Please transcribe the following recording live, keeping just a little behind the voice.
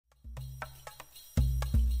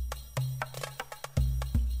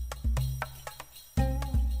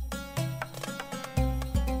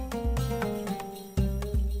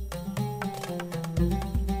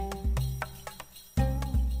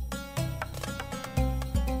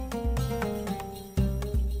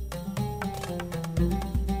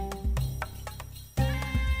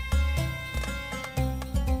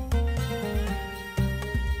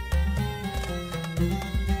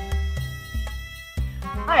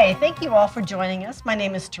Hi, thank you all for joining us. My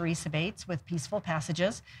name is Theresa Bates with Peaceful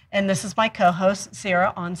Passages, and this is my co-host,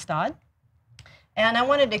 Sarah Onstad. And I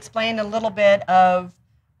wanted to explain a little bit of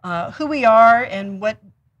who we are and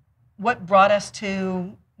what brought us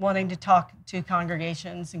to wanting to talk to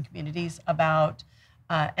congregations and communities about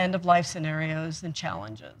end-of-life scenarios and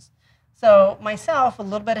challenges. So myself, a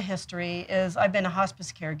little bit of history is I've been a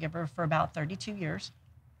hospice caregiver for about 32 years.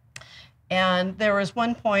 And there was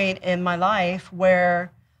one point in my life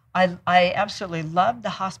where I absolutely loved the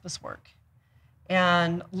hospice work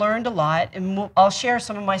and learned a lot. And I'll share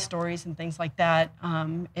some of my stories and things like that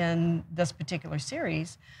in this particular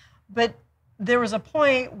series. But there was a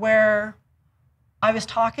point where I was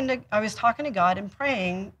talking to God and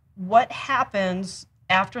praying, what happens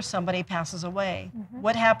after somebody passes away? Mm-hmm.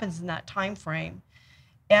 What happens in that time frame?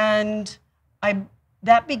 And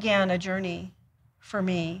that began a journey for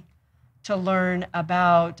me to learn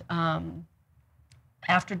about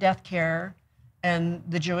after-death care and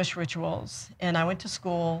the Jewish rituals. And I went to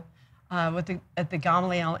school at the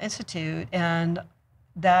Gamaliel Institute, and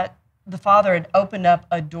that the Father had opened up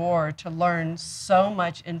a door to learn so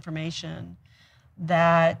much information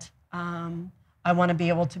that I want to be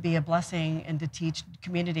able to be a blessing and to teach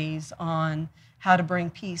communities on how to bring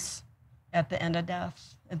peace at the end of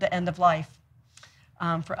death, at the end of life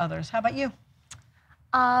for others. How about you?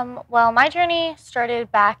 Well, my journey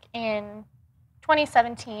started back in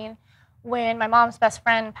 2017 when my mom's best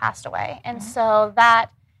friend passed away. And mm-hmm. so that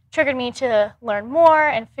triggered me to learn more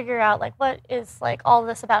and figure out like what is like all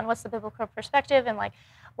this about and what's the biblical perspective and like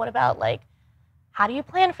what about like how do you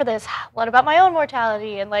plan for this? What about my own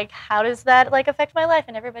mortality and like how does that like affect my life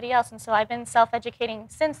and everybody else? And so I've been self-educating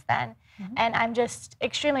since then. Mm-hmm. And I'm just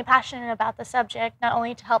extremely passionate about the subject, not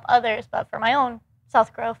only to help others, but for my own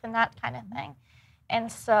self-growth and that kind of thing. And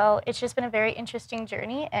so it's just been a very interesting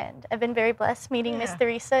journey, and I've been very blessed meeting Miss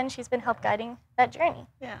Theresa, and she's been help guiding that journey.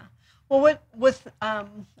 Yeah. Well,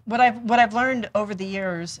 what I've learned over the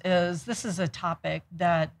years is this is a topic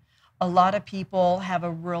that a lot of people have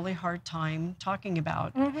a really hard time talking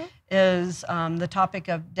about. Mm-hmm. Is the topic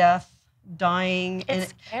of death, dying,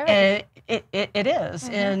 it's scary. And it is,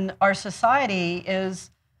 mm-hmm. and our society is.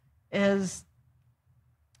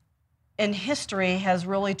 In history has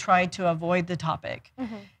really tried to avoid the topic.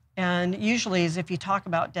 Mm-hmm. And usually is if you talk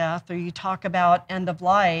about death or you talk about end of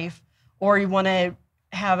life or you want to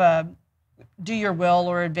do your will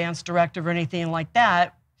or advance directive or anything like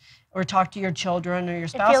that, or talk to your children or your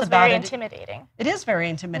spouse about it. It feels very intimidating. It is very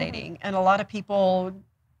intimidating. Mm-hmm. And a lot of people,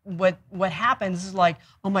 what happens is like,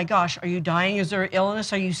 oh my gosh, are you dying? Is there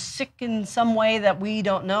illness? Are you sick in some way that we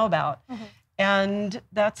don't know about? Mm-hmm. And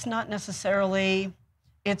that's not necessarily...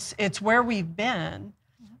 It's where we've been,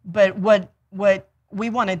 but what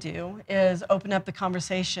we want to do is open up the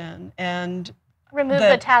conversation and remove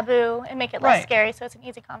the taboo and make it less scary, so it's an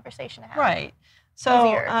easy conversation to have. Right.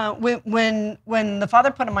 So when the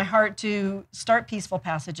Father put on my heart to start Peaceful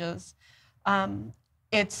Passages,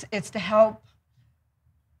 it's to help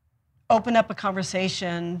open up a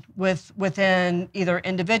conversation within either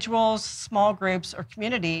individuals, small groups, or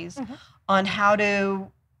communities mm-hmm. on how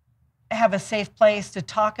to have a safe place to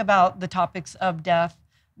talk about the topics of death,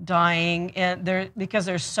 dying, and because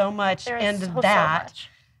there's so much into that.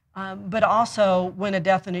 But also when a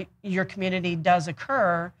death in your community does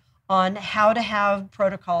occur, on how to have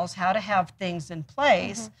protocols, how to have things in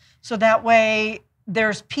place, mm-hmm. so that way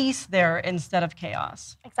there's peace there instead of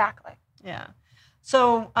chaos. Exactly. Yeah.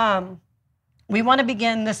 So we want to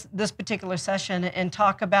begin this particular session and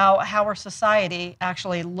talk about how our society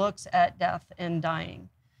actually looks at death and dying.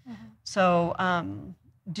 Mm-hmm. So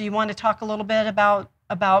do you want to talk a little bit about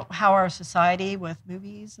how our society with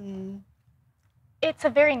movies and... It's a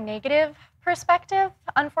very negative perspective,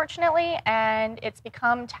 unfortunately, and it's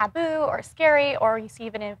become taboo or scary, or you see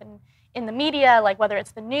even in the media, like whether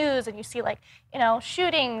it's the news and you see like,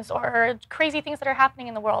 shootings or crazy things that are happening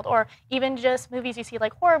in the world, or even just movies, you see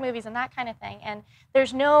like horror movies and that kind of thing. And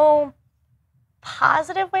there's no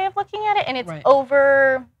positive way of looking at it, and it's right.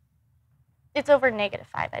 It's over -5,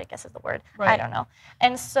 I guess is the word. Right. I don't know.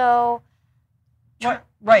 And so...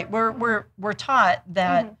 Right. We're taught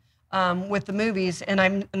that mm-hmm. With the movies, and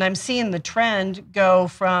I'm seeing the trend go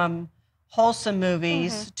from wholesome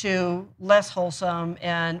movies mm-hmm. to less wholesome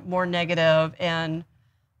and more negative, and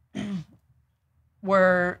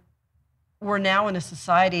we're now in a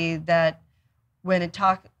society that when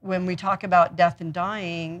we talk about death and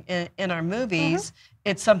dying in our movies, mm-hmm.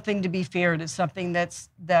 it's something to be feared. It's something that's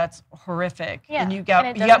horrific. Yeah. And you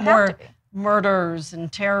got more murders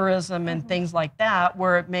and terrorism and mm-hmm. things like that,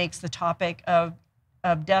 where it makes the topic of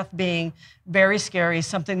death being very scary,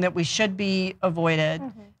 something that we should be avoided,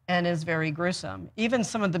 mm-hmm. and is very gruesome. Even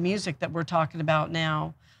some of the music that we're talking about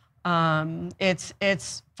now,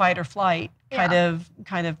 it's fight or flight kind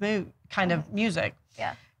of music.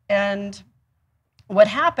 Yeah. And what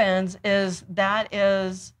happens is that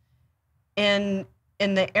is in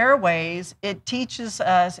the airways, it teaches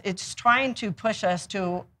us, it's trying to push us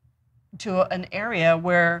to an area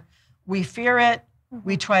where we fear it,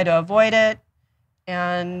 we try to avoid it,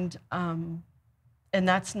 and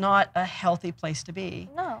that's not a healthy place to be.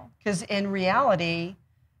 No. Because in reality,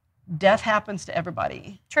 death happens to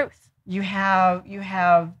everybody. Truth. You have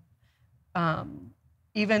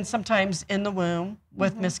even sometimes in the womb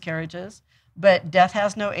with miscarriages, but death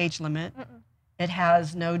has no age limit. It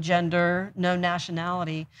has no gender, no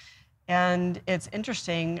nationality. And it's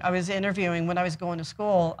interesting, I was interviewing, when I was going to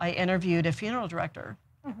school, I interviewed a funeral director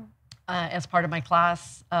as part of my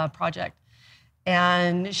class project.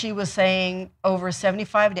 And she was saying over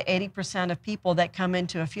 75 to 80% of people that come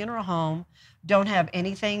into a funeral home don't have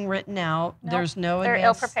anything written out. Nope. There's no They're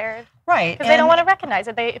advance. ill-prepared. Right. Because they don't want to recognize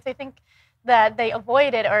it. If they think that they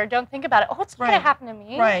avoid it or don't think about it, oh, it's not going to happen to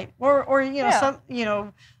me. Right. Or you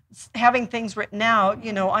know, having things written out,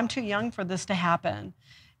 I'm too young for this to happen.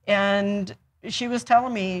 And she was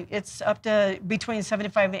telling me it's up to between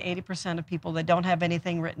 75 and 80% of people that don't have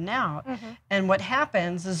anything written out. And what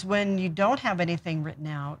happens is when you don't have anything written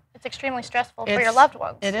out, it's extremely stressful for your loved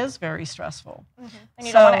ones. It is very stressful. And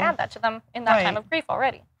you don't want to add that to them in that time of grief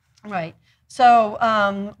already. Right.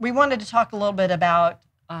 So we wanted to talk a little bit about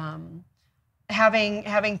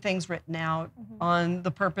having things written out on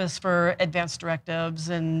the purpose for advance directives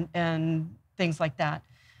and things like that.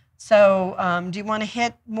 So do you want to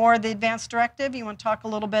hit more of the advance directive? You want to talk a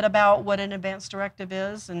little bit about what an advance directive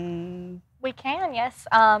is? And we can, yes.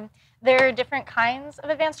 There are different kinds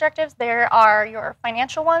of advance directives. There are your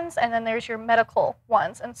financial ones, and then there's your medical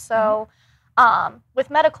ones. And so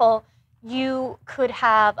with medical, you could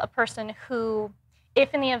have a person who,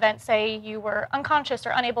 if in the event, say, you were unconscious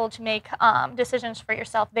or unable to make decisions for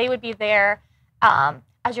yourself, they would be there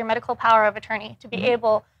as your medical power of attorney to be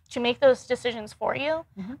able to make those decisions for you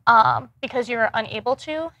because you're unable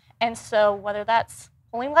to. And so whether that's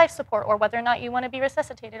pulling life support or whether or not you want to be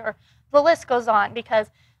resuscitated, or the list goes on, because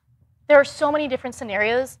there are so many different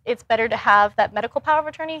scenarios, it's better to have that medical power of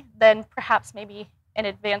attorney than perhaps maybe an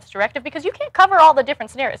advance directive, because you can't cover all the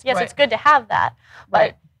different scenarios. Yes, it's good to have that,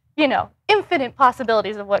 but infinite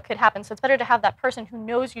possibilities of what could happen. So it's better to have that person who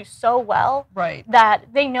knows you so well that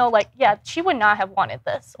they know, like, yeah, she would not have wanted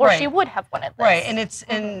this, or she would have wanted this. Right, and it's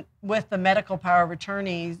with the medical power of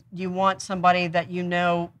attorney, you want somebody that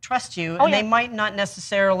trusts you, and they might not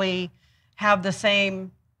necessarily have the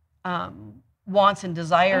same wants and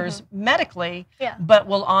desires medically, but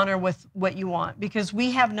will honor with what you want, because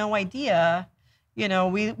we have no idea.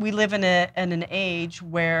 We live in an age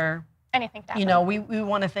where anything can happen. We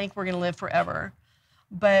want to think we're going to live forever.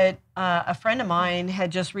 But a friend of mine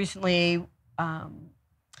had just recently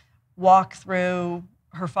walked through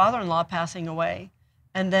her father-in-law passing away.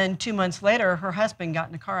 And then 2 months later, her husband got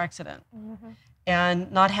in a car accident.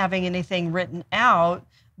 And not having anything written out,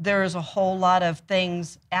 there's a whole lot of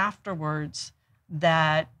things afterwards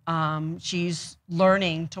that she's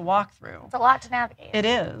learning to walk through. It's a lot to navigate. It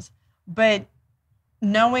is. But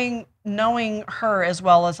knowing her as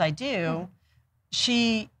well as I do,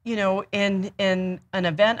 she, in an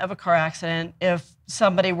event of a car accident, if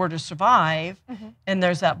somebody were to survive and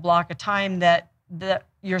there's that block of time that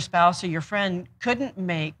your spouse or your friend couldn't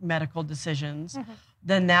make medical decisions,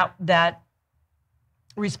 then that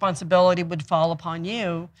responsibility would fall upon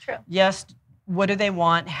you. True. Yes, what do they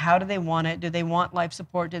want? How do they want it? Do they want life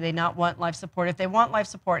support? Do they not want life support? If they want life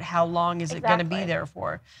support, how long is it going to be there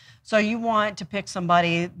for? So you want to pick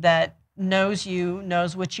somebody that knows you,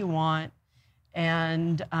 knows what you want,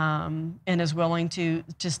 and is willing to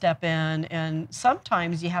step in. And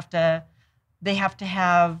sometimes they have to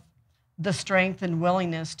have the strength and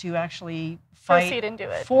willingness to actually fight and do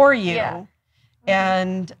it for you. Yeah.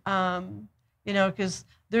 And because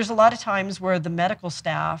there's a lot of times where the medical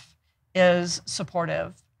staff is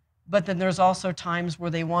supportive, but then there's also times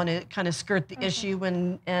where they want to kind of skirt the issue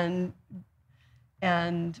and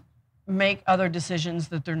make other decisions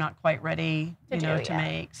that they're not quite ready to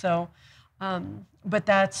make. So but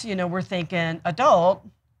that's we're thinking adult,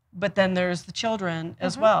 but then there's the children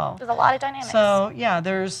as well. There's a lot of dynamics. So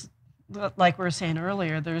there's, like we were saying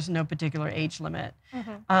earlier, there's no particular age limit.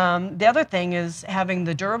 The other thing is having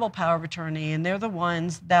the durable power of attorney, and they're the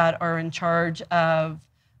ones that are in charge of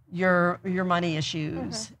your money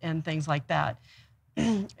issues and things like that.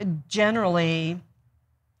 Generally,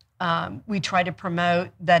 we try to promote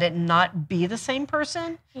that it not be the same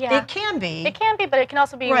person. Yeah. It can be. It can be, but it can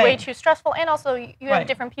also be way too stressful. And also, you have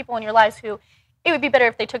different people in your lives who it would be better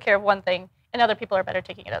if they took care of one thing, and other people are better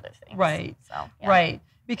taking care of other things. Right. So, yeah. Right.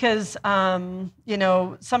 Because, you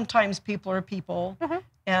know, sometimes people are people,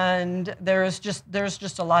 and there's just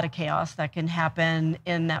a lot of chaos that can happen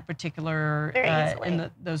in that particular,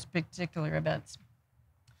 in those particular events.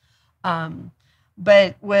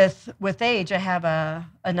 But with age, I have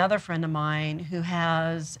another friend of mine who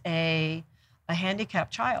has a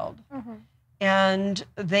handicapped child, and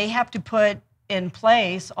they have to put in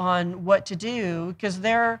place on what to do because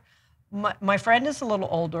my friend is a little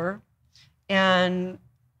older, and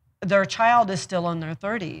their child is still in their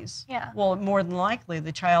 30s. Yeah. Well, more than likely,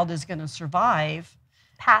 the child is going to survive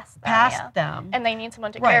past them. And they need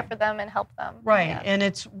someone to care for them and help them. Right. Yeah. And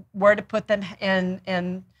it's where to put them.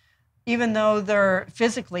 And even though they're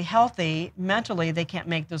physically healthy, mentally, they can't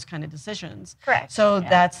make those kind of decisions. Correct. So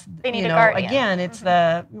that's, they need a guardian. Again, it's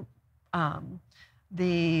the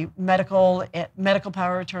medical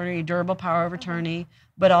power of attorney, durable power of attorney,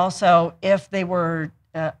 but also if the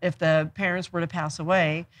parents were to pass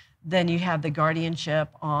away, then you have the guardianship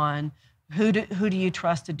on who do you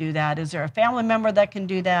trust to do that? Is there a family member that can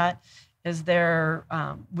do that? Is there,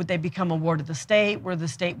 would they become a ward of the state where the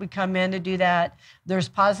state would come in to do that? There's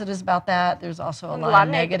positives about that. There's also a lot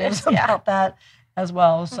of negatives about that as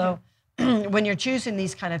well. So when you're choosing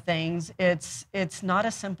these kind of things, it's not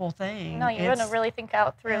a simple thing. No, you wouldn't really think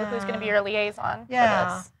out through who's going to be your liaison for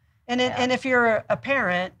this. And if you're a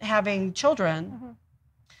parent having children,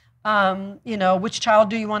 you know, which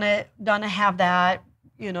child do you want to have that,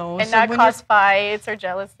 you know. And not cause fights or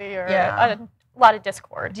jealousy or a lot of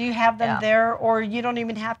discord. Do you have them there, or you don't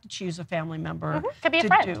even have to choose a family member? Could be a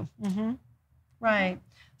friend. Right.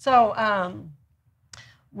 So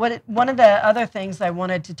one of the other things I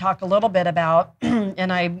wanted to talk a little bit about,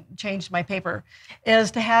 and I changed my paper,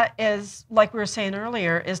 is like we were saying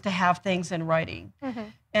earlier, is to have things in writing.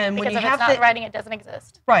 And because when you if have it's not in writing, it doesn't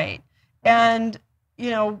exist. Right. And you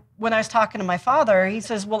know, when I was talking to my father, he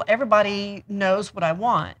says, well, everybody knows what I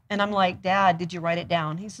want. And I'm like, Dad, did you write it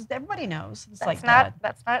down? He says, everybody knows. It's Dad,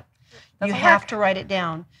 you have to write it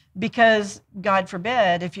down, because God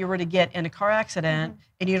forbid, if you were to get in a car accident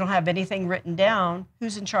and you don't have anything written down,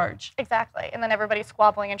 who's in charge? Exactly. And then everybody's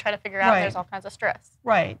squabbling and trying to figure out, there's all kinds of stress.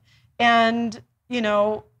 Right. And, you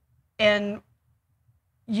know, and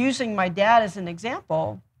using my dad as an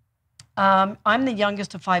example, I'm the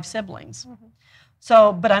youngest of 5 siblings.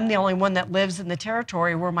 So, but I'm the only one that lives in the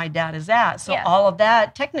territory where my dad is at. So all of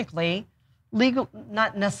that, technically,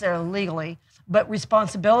 not necessarily legally, but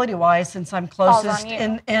responsibility-wise, since I'm closest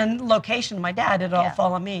in location to my dad, it'll all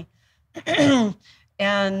fall on me.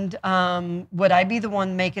 And would I be the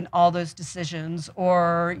one making all those decisions?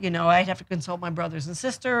 Or, you know, I'd have to consult my brothers and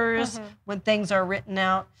sisters when things are written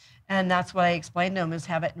out. And that's what I explained to them, is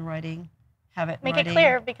have it in writing. Make it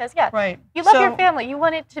clear, because you love your family. You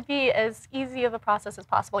want it to be as easy of a process as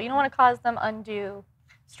possible. You don't want to cause them undue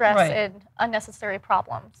stress and unnecessary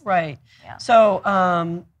problems. Right. Yeah. So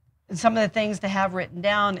some of the things to have written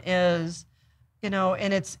down is, you know,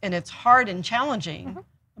 and it's hard and challenging.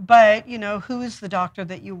 But you know, who's the doctor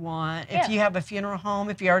that you want? If you have a funeral home,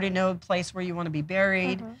 if you already know a place where you want to be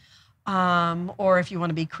buried. Or if you want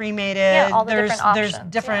to be cremated, there's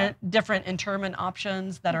different interment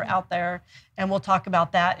options that are out there, and we'll talk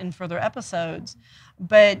about that in further episodes.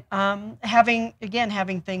 But having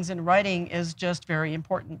things in writing is just very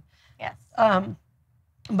important. Yes.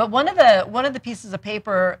 But one of the pieces of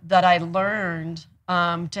paper that I learned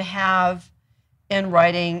to have in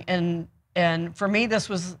writing, and for me this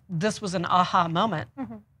was an aha moment,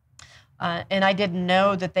 and I didn't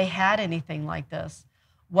know that they had anything like this,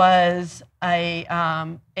 was a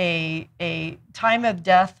time of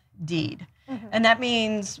death deed. And that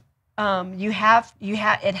means it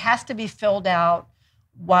has to be filled out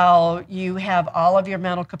while you have all of your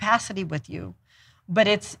mental capacity with you.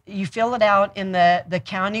 But you fill it out in the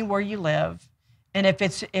county where you live, and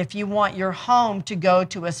if you want your home to go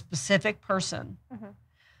to a specific person,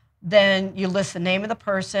 then you list the name of the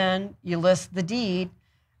person, you list the deed,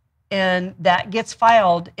 and that gets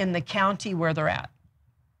filed in the county where they're at.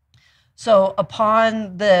 So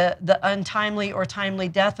upon the untimely or timely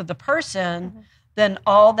death of the person, then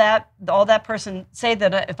all that person, say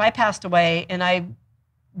that if I passed away, and I,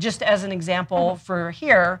 just as an example for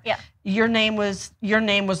here, your name was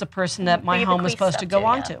the person that my home was supposed to go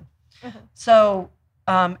on to. So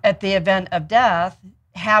at the event of death,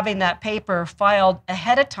 having that paper filed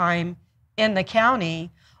ahead of time in the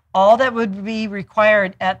county, all that would be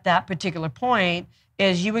required at that particular point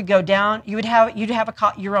is you would go down, you'd have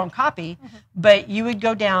your own copy, but you would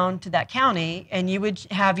go down to that county and you would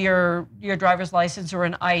have your driver's license or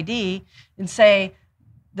an ID and say,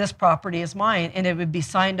 this property is mine, and it would be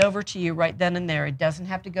signed over to you right then and there. It doesn't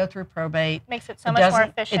have to go through probate. Makes it so much more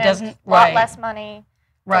efficient. It doesn't, a lot less money.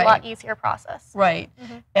 It's a lot easier process. Right.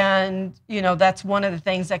 And that's one of the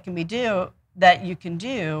things that you can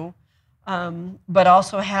do, but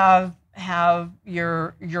also have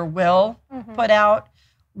your will put out.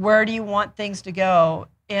 Where do you want things to go?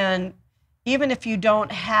 And even if you don't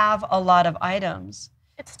have a lot of items,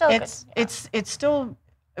 it's still it's still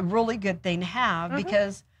a really good thing to have,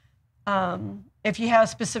 because if you have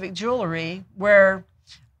specific jewelry where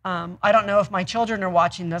I don't know if my children are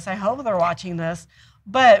watching this, I hope they're watching this,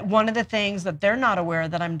 but one of the things that they're not aware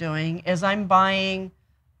that I'm doing is I'm buying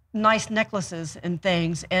nice necklaces and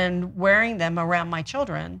things and wearing them around my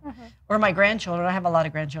children or my grandchildren. I have a lot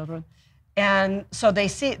of grandchildren. And so they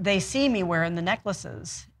see me wearing the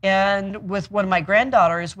necklaces. And with one of my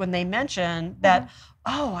granddaughters, when they mention that,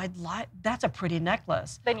 oh, that's a pretty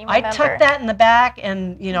necklace. Then you I tuck that in the back,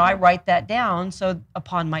 and I write that down. So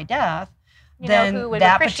upon my death, then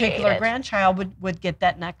that particular grandchild would get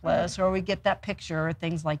that necklace, or would get that picture, or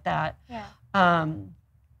things like that. Yeah.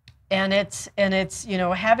 And it's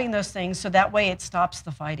having those things, so that way it stops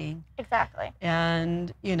the fighting. Exactly.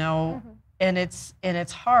 And and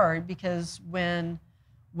it's hard, because when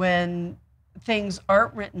things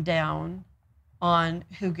aren't written down on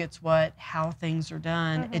who gets what, how things are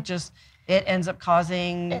done, it ends up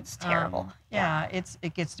causing. It's terrible.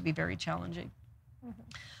 It gets to be very challenging.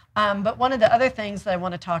 But one of the other things that I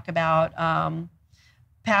want to talk about,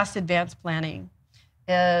 past advanced planning,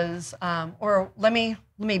 is, or let me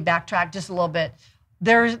backtrack just a little bit.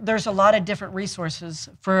 There's a lot of different resources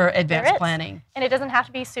for advanced planning. And it doesn't have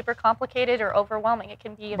to be super complicated or overwhelming. It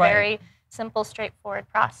can be a very simple, straightforward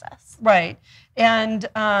process. Right. And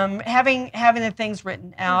having the things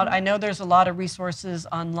written out, I know there's a lot of resources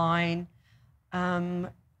online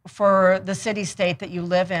for the city, state that you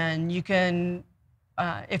live in. You can,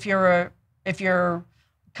 if you're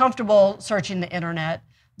comfortable searching the internet,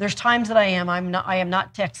 there's times that I am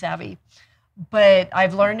not tech savvy, but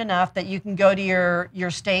I've learned enough that you can go to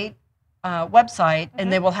your state website,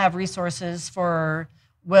 and they will have resources for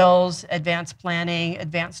wills, advanced planning,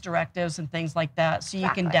 advanced directives, and things like that. So you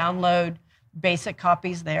can download basic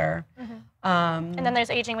copies there. And then there's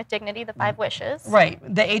Aging with Dignity, the 5 wishes. Right,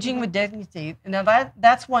 the Aging with Dignity. Now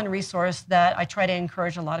that's one resource that I try to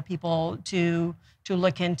encourage a lot of people to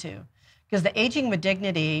look into, because the Aging with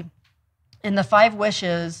Dignity, in the 5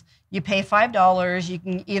 wishes, you pay $5. You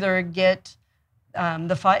can either get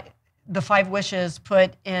the 5 wishes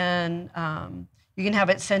put in. You can have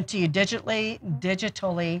it sent to you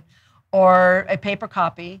digitally, or a paper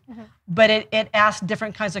copy. But it asks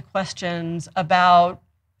different kinds of questions about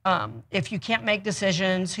if you can't make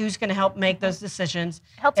decisions, who's going to help make those decisions.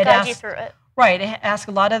 Helps guide you through it. Right. It asks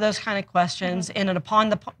a lot of those kind of questions. And upon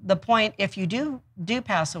the point, if you do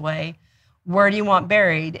pass away, where do you want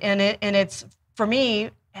buried? And it's, for me,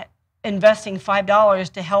 investing $5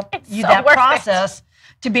 to help you that process,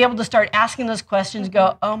 to be able to start asking those questions,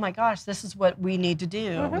 go, oh my gosh, this is what we need to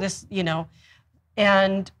do. This,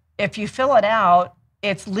 and if you fill it out,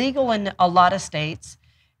 it's legal in a lot of states,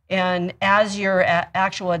 and as your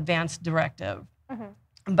actual advanced directive.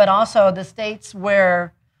 But also the states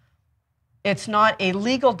where it's not a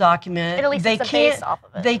legal document, at least it's based off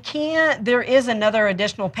of it. They can't. There is another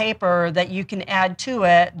additional paper that you can add to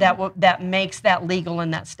it that makes that legal in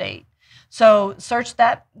that state. So search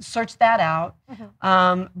that out.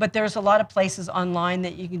 But there's a lot of places online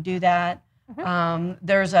that you can do that.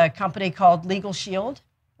 There's a company called Legal Shield,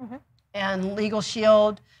 and Legal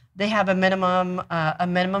Shield, they have a minimum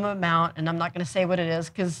amount, and I'm not going to say what it is,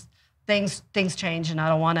 because things change, and I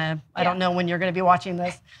don't know when you're going to be watching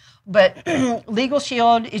this. But Legal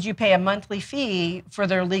Shield is, you pay a monthly fee for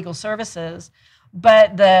their legal services,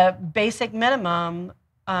 but the basic minimum,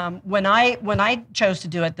 when I chose to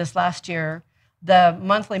do it this last year, the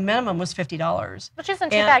monthly minimum was $50. Which isn't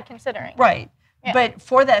too bad considering. Right. Yeah. But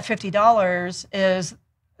for that $50 is,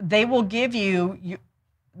 they will give you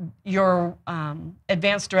your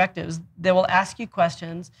advanced directives. They will ask you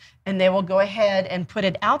questions, and they will go ahead and put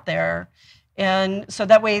it out there. And so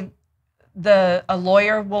that way, a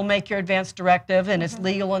lawyer will make your advanced directive, and it's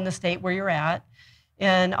legal in the state where you're at.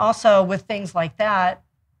 And also with things like that,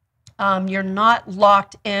 you're not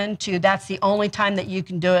locked into, that's the only time that you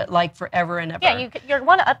can do it, like forever and ever. Yeah, you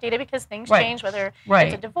want to update it because things change, whether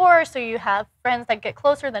it's a divorce, or you have friends that get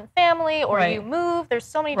closer than family, or you move. There's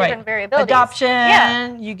so many different variabilities.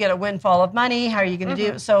 Adoption, you get a windfall of money. How are you going to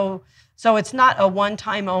do it? So So it's not a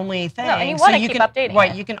one-time only thing. No, and you so want to you keep can, updating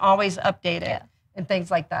right, it. you can always update it Yeah. and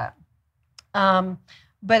things like that.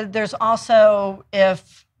 But there's also,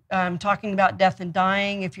 if talking about death and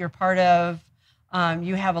dying, if you're part of,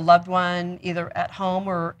 you have a loved one either at home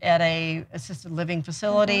or at a assisted living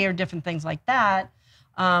facility or different things like that,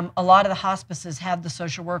 a lot of the hospices have the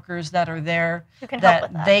social workers that are there Who can help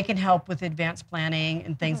with that. they can help with advanced planning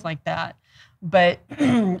and things like that. But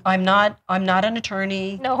I'm not an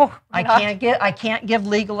attorney. No, I can't give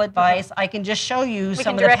legal advice. I can just show you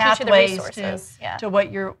some of the direct you to the pathways resources. to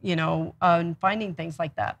what you're, finding things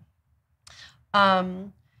like that.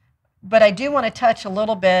 But I do want to touch a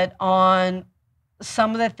little bit on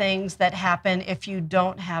some of the things that happen if you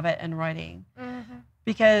don't have it in writing,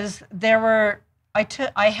 because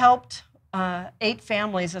I helped 8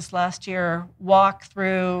 families this last year walk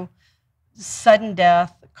through sudden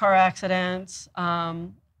death, car accidents,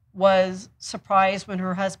 was surprised when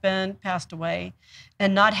her husband passed away,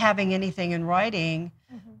 and not having anything in writing.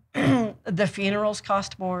 The funerals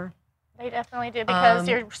cost more. They definitely do, because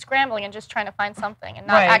you're scrambling and just trying to find something and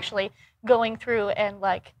not Right. actually going through and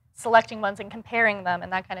like selecting ones and comparing them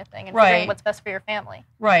and that kind of thing and figuring Right. what's best for your family.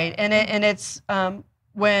 Right, and it's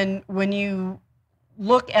when you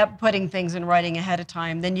look at putting things in writing ahead of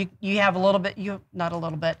time, then you have a little bit, you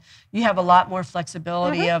have a lot more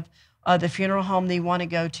flexibility of the funeral home that you want to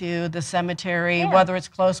go to, the cemetery, whether it's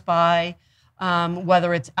close by,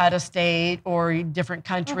 whether it's out of state or different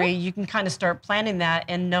country. You can kind of start planning that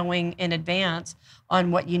and knowing in advance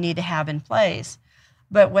on what you need to have in place.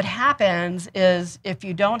 But what happens is if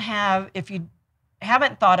you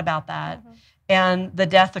haven't thought about that, and the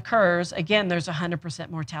death occurs, again, there's a 100%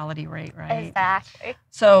 mortality rate, right? Exactly.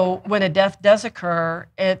 So when a death does occur,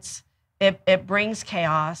 it brings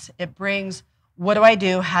chaos. It brings, what do I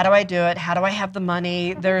do? How do I do it? How do I have the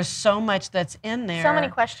money? There's so much that's in there. So many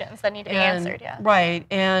questions that need to be answered, yeah. Right,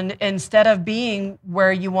 and instead of being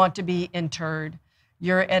where you want to be interred,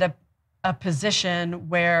 you're at a position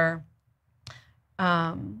where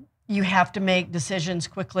you have to make decisions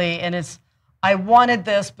quickly, and it's, I wanted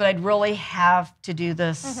this, but I'd really have to do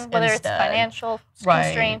this whether instead. it's financial Right.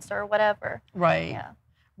 constraints or whatever. Right. Yeah.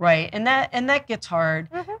 Right. And that gets hard.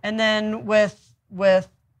 And then with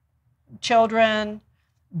children,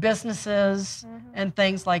 businesses, and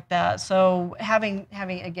things like that. So having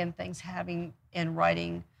again things in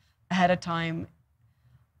writing ahead of time.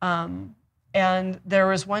 And there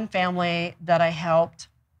was one family that I helped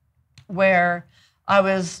where I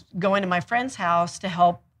was going to my friend's house to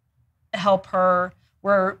help her,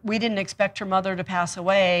 where we didn't expect her mother to pass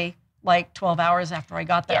away like 12 hours after I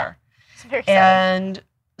got there. It's very sad. And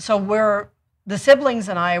so the siblings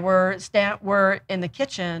and I were in the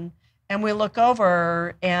kitchen, and we look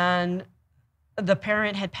over and the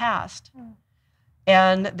parent had passed.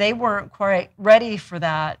 And they weren't quite ready for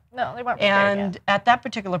that. No, they weren't prepared And yet. at that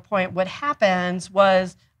particular point, what happens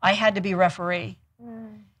was I had to be referee.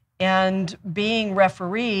 And being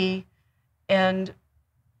referee, and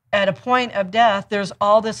at a point of death, there's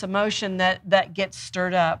all this emotion that gets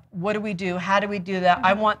stirred up. What do we do? How do we do that?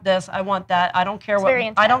 I want this. I want that. I don't care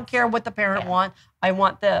what the parent wants. I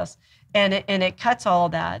want this, and it cuts all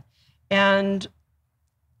of that. And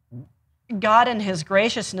God, in His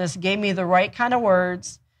graciousness, gave me the right kind of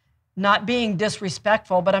words, not being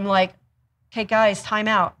disrespectful, but I'm like, okay, guys, time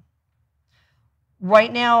out.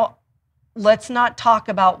 Right now, let's not talk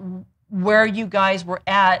about where you guys were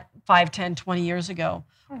at 5, 10, 20 years ago.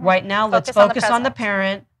 Right now, let's focus on the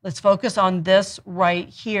parent. Let's focus on this right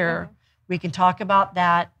here. We can talk about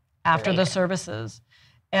that after the services.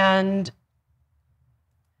 And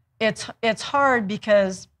it's hard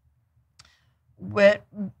because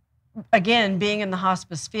again, being in the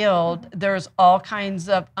hospice field, there's all kinds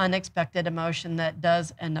of unexpected emotion that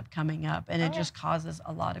does end up coming up, and it just causes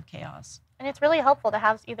a lot of chaos. And it's really helpful to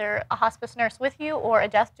have either a hospice nurse with you or a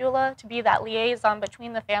death doula to be that liaison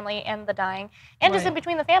between the family and the dying, and just in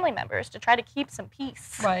between the family members to try to keep some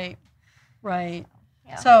peace. Right, right.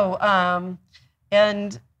 Yeah. So,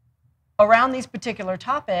 and around these particular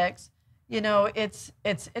topics, it's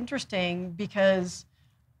interesting because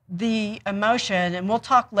the emotion, and we'll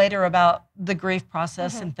talk later about the grief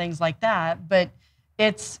process and things like that, but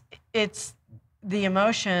it's the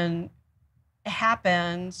emotion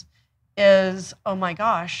happens is, oh my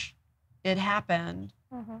gosh, it happened,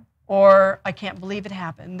 or I can't believe it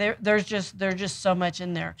happened. There's just so much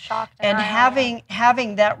in there. Shocked and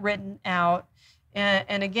having that written out,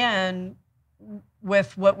 and again,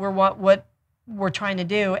 with what we're trying to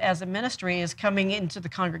do as a ministry is coming into the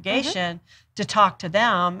congregation to talk to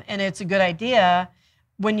them, and it's a good idea,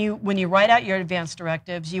 when you write out your advance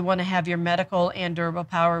directives, you want to have your medical and durable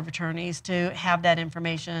power of attorneys to have that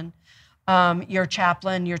information. Your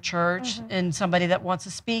chaplain, your church, and somebody that wants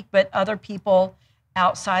to speak, but other people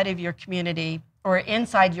outside of your community or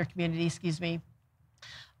inside your community, excuse me,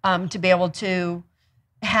 to be able to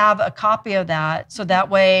have a copy of that. So that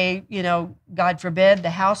way, God forbid,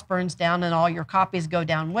 the house burns down and all your copies go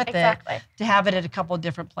down with it, to have it at a couple of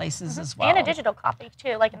different places as well. And a digital copy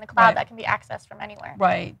too, like in the cloud that can be accessed from anywhere.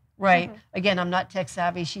 Right. Again, I'm not tech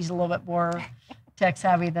savvy. She's a little bit more tech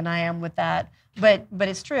savvy than I am with that. But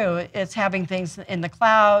it's true. It's having things in the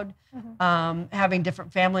cloud, having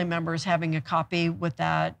different family members having a copy with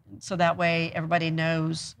that, so that way everybody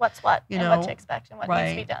knows what's what, and what to expect and what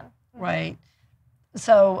needs to be done. Right.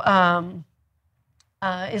 So,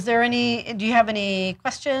 do you have any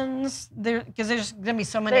questions? Because there's going to be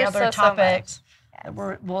so many other topics that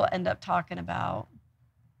we'll end up talking about.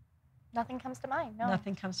 Nothing comes to mind. No.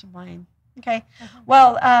 Nothing comes to mind. Okay.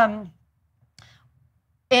 Well,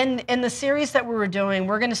 in the series that we were doing,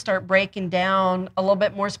 we're going to start breaking down a little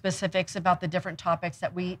bit more specifics about the different topics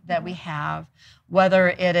that we have, whether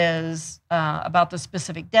it is about the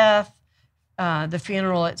specific death, the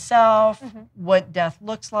funeral itself, what death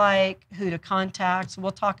looks like, who to contact. So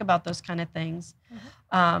we'll talk about those kind of things.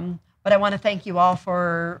 But I want to thank you all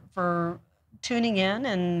for tuning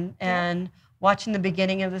in and watching the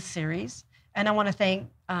beginning of the series. And I want to thank,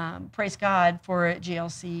 praise God for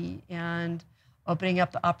GLC and opening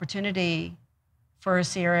up the opportunity for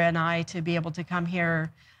Sierra and I to be able to come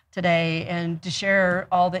here today and to share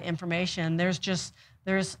all the information. There's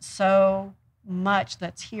so much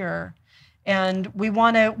that's here. And we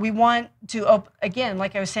want to again,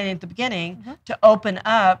 like I was saying at the beginning, to open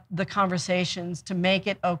up the conversations to make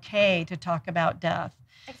it okay to talk about death.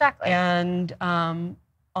 Exactly. And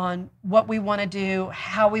on what we want to do,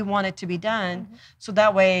 how we want it to be done, so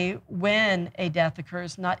that way when a death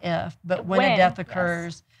occurs, not if, but when a death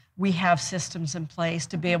occurs, we have systems in place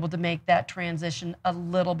to be able to make that transition a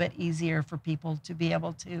little bit easier for people to be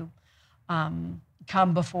able to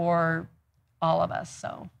come before all of us.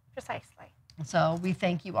 So precisely. So we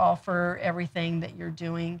thank you all for everything that you're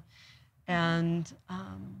doing, and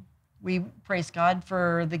we praise God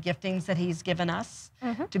for the giftings that He's given us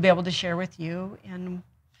to be able to share with you,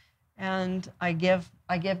 and I give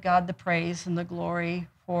God the praise and the glory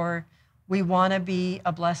for we want to be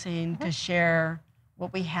a blessing to share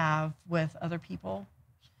what we have with other people,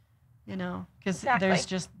 because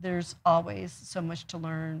there's always so much to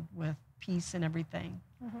learn with peace and everything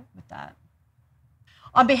with that.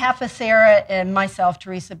 On behalf of Sarah and myself,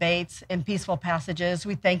 Theresa Bates, and Peaceful Passages,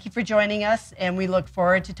 we thank you for joining us, and we look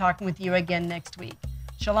forward to talking with you again next week.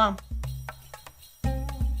 Shalom.